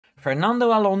Fernando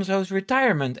Alonso's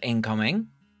retirement incoming.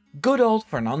 Good old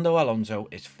Fernando Alonso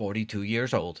is 42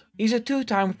 years old. He's a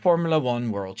two-time Formula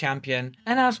 1 world champion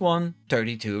and has won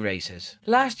 32 races.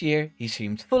 Last year he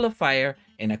seemed full of fire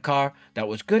in a car that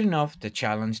was good enough to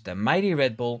challenge the mighty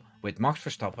Red Bull with Max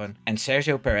Verstappen and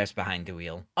Sergio Perez behind the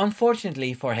wheel.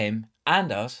 Unfortunately for him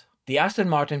and us, the Aston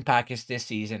Martin package this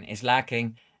season is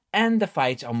lacking and the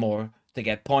fights are more to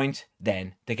get points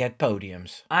than to get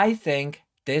podiums. I think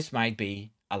this might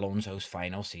be Alonso's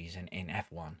final season in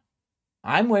F1.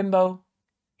 I'm Wimbo.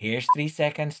 Here's 3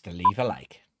 seconds to leave a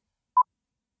like.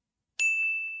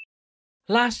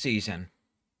 Last season.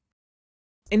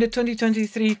 In the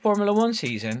 2023 Formula 1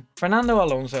 season, Fernando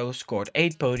Alonso scored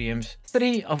 8 podiums,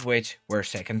 3 of which were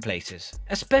second places.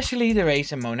 Especially the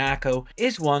race in Monaco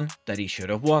is one that he should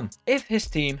have won. If his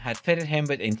team had fitted him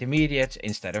with intermediates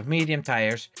instead of medium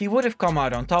tyres, he would have come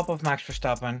out on top of Max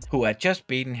Verstappen, who had just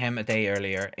beaten him a day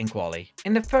earlier in quali.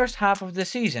 In the first half of the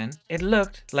season, it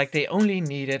looked like they only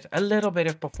needed a little bit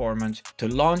of performance to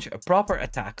launch a proper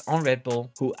attack on Red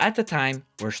Bull, who at the time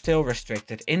were still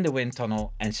restricted in the wind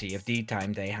tunnel and CFD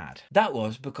time they had. That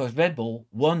was because Red Bull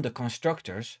won the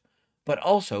constructors, but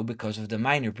also because of the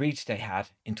minor breach they had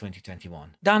in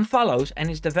 2021. Dan Fallows and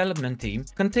his development team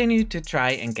continued to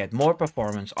try and get more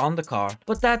performance on the car,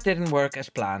 but that didn't work as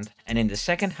planned, and in the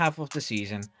second half of the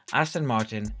season, Aston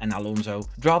Martin and Alonso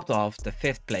dropped off the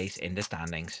 5th place in the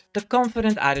standings. The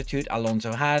confident attitude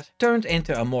Alonso had turned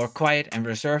into a more quiet and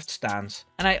reserved stance,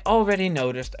 and I already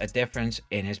noticed a difference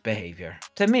in his behavior.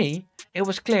 To me, it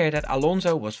was clear that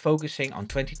Alonso was focusing on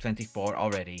 2024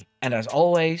 already, and as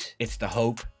always, it's the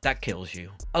hope that kills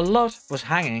you. A lot was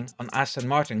hanging on Aston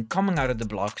Martin coming out of the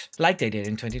blocks like they did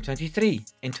in 2023,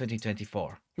 in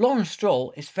 2024. Lawrence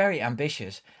Stroll is very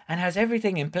ambitious and has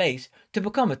everything in place to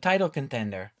become a title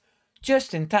contender,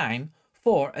 just in time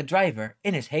for a driver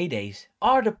in his heydays.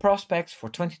 Are the prospects for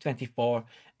 2024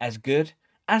 as good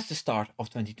as the start of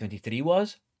 2023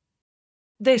 was?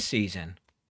 This season,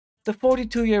 the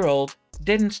 42-year-old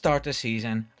didn't start the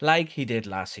season like he did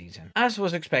last season, as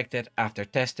was expected after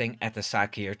testing at the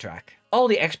Sakir track. All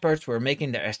the experts were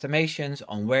making their estimations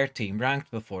on where team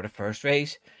ranked before the first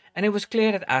race, and it was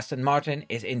clear that Aston Martin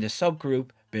is in the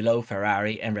subgroup below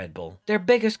Ferrari and Red Bull. Their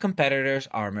biggest competitors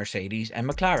are Mercedes and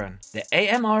McLaren. The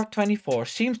AMR24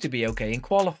 seems to be okay in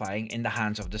qualifying in the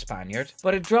hands of the Spaniard,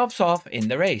 but it drops off in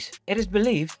the race. It is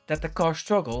believed that the car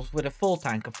struggles with a full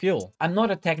tank of fuel. I'm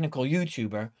not a technical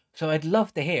YouTuber, so I'd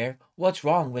love to hear what's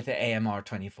wrong with the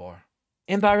AMR24.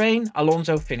 In Bahrain,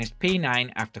 Alonso finished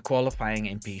P9 after qualifying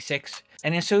in P6,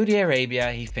 and in Saudi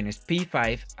Arabia he finished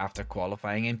P5 after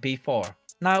qualifying in P4.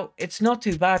 Now, it's not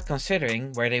too bad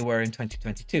considering where they were in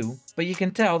 2022, but you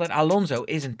can tell that Alonso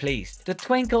isn't pleased. The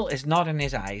twinkle is not in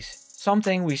his eyes,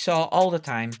 something we saw all the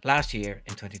time last year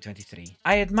in 2023.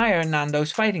 I admire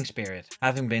Nando's fighting spirit,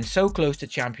 having been so close to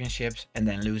championships and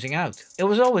then losing out. It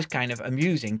was always kind of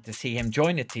amusing to see him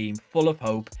join a team full of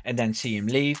hope and then see him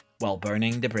leave while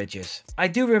burning the bridges. I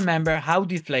do remember how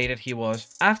deflated he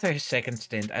was after his second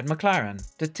stint at McLaren.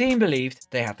 The team believed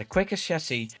they had the quickest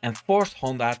chassis and forced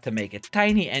Honda to make a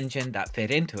tiny engine that fit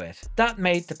into it. That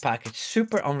made the package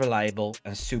super unreliable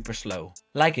and super slow,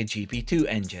 like a GP2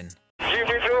 engine.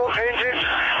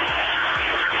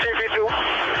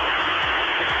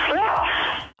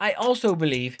 I also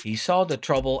believe he saw the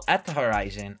trouble at the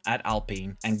horizon at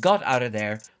Alpine and got out of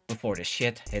there before the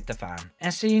shit hit the fan.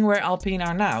 And seeing where Alpine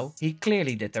are now, he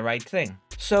clearly did the right thing.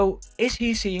 So, is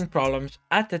he seeing problems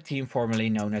at the team formerly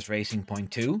known as Racing Point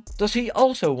 2? Does he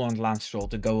also want Lance Stroll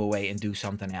to go away and do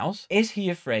something else? Is he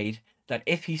afraid that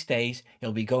if he stays,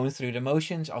 he'll be going through the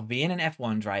motions of being an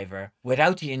F1 driver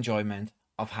without the enjoyment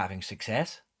of having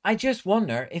success? I just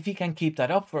wonder if he can keep that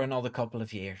up for another couple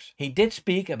of years. He did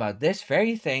speak about this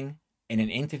very thing in an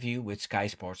interview with Sky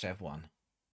Sports F1.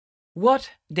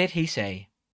 What did he say?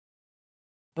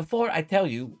 Before I tell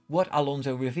you what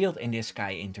Alonso revealed in this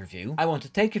Sky interview, I want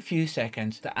to take a few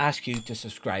seconds to ask you to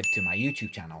subscribe to my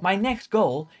YouTube channel. My next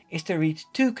goal is to reach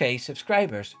 2K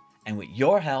subscribers, and with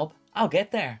your help, I'll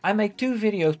get there. I make 2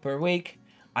 videos per week,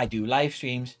 I do live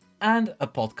streams, and a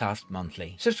podcast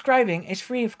monthly. Subscribing is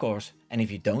free, of course, and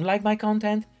if you don't like my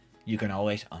content, you can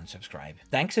always unsubscribe.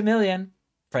 Thanks a million!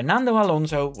 Fernando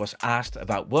Alonso was asked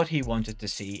about what he wanted to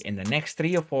see in the next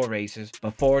 3 or 4 races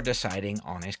before deciding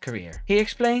on his career. He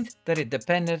explained that it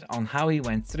depended on how he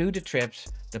went through the trips,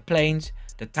 the planes,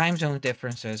 the time zone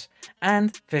differences,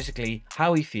 and physically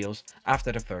how he feels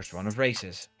after the first run of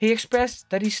races. He expressed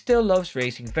that he still loves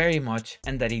racing very much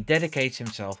and that he dedicates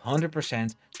himself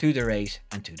 100% to the race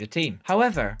and to the team.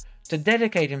 However, to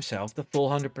dedicate himself the full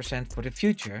 100% for the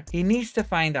future, he needs to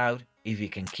find out if he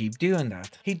can keep doing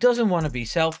that. He doesn't want to be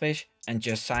selfish and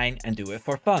just sign and do it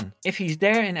for fun. If he's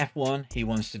there in F1, he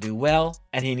wants to do well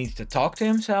and he needs to talk to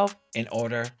himself in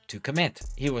order to commit.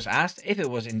 He was asked if it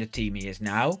was in the team he is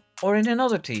now or in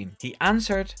another team. He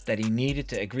answered that he needed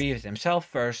to agree with himself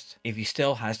first if he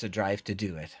still has the drive to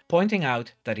do it, pointing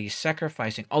out that he's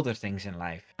sacrificing other things in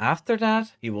life. After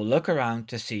that, he will look around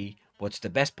to see what's the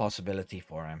best possibility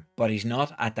for him, but he's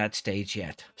not at that stage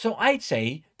yet. So I'd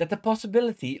say that the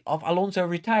possibility of Alonso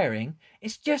retiring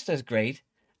is just as great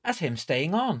as him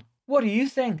staying on. What do you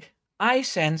think? I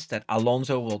sense that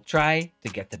Alonso will try to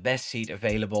get the best seat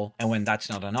available, and when that's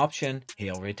not an option,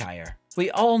 he'll retire. We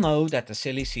all know that the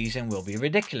silly season will be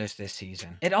ridiculous this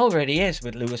season. It already is,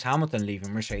 with Lewis Hamilton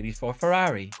leaving Mercedes for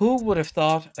Ferrari. Who would have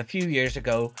thought a few years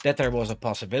ago that there was a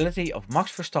possibility of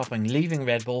Max Verstappen leaving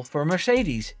Red Bull for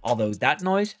Mercedes, although that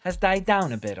noise has died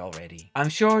down a bit already. I'm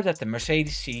sure that the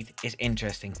Mercedes seat is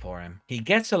interesting for him. He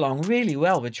gets along really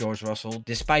well with George Russell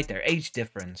despite their age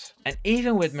difference. And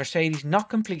even with Mercedes not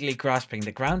completely grasping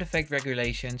the ground effect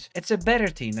regulations, it's a better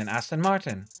team than Aston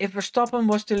Martin. If Verstappen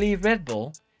was to leave Red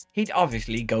Bull, he'd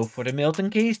obviously go for the Milton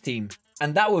Keynes team.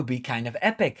 And that would be kind of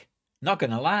epic, not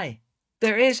gonna lie.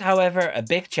 There is, however, a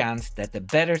big chance that the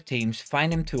better teams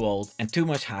find him too old and too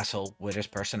much hassle with his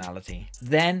personality.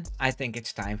 Then I think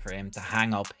it's time for him to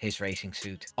hang up his racing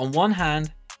suit. On one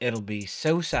hand, it'll be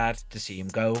so sad to see him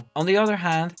go. On the other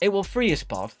hand, it will free a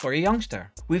spot for a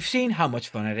youngster. We've seen how much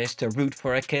fun it is to root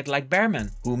for a kid like Behrman,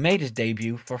 who made his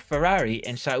debut for Ferrari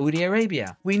in Saudi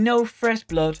Arabia. We know fresh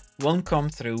blood won't come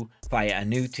through via a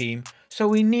new team, so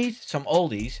we need some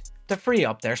oldies to free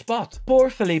up their spot. Poor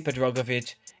Felipe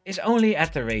Drugovich is only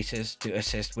at the races to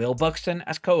assist Will Buxton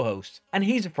as co-host, and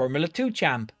he's a Formula 2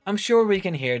 champ. I'm sure we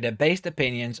can hear the based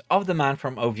opinions of the man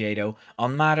from Oviedo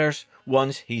on matters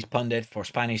once he's pundit for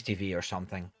Spanish TV or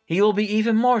something. He will be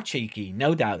even more cheeky,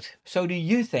 no doubt. So do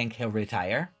you think he'll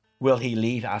retire? Will he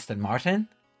leave Aston Martin?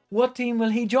 What team will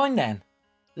he join then?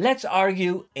 Let's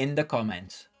argue in the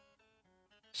comments.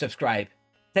 Subscribe.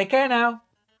 Take care now.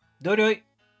 Doei doei.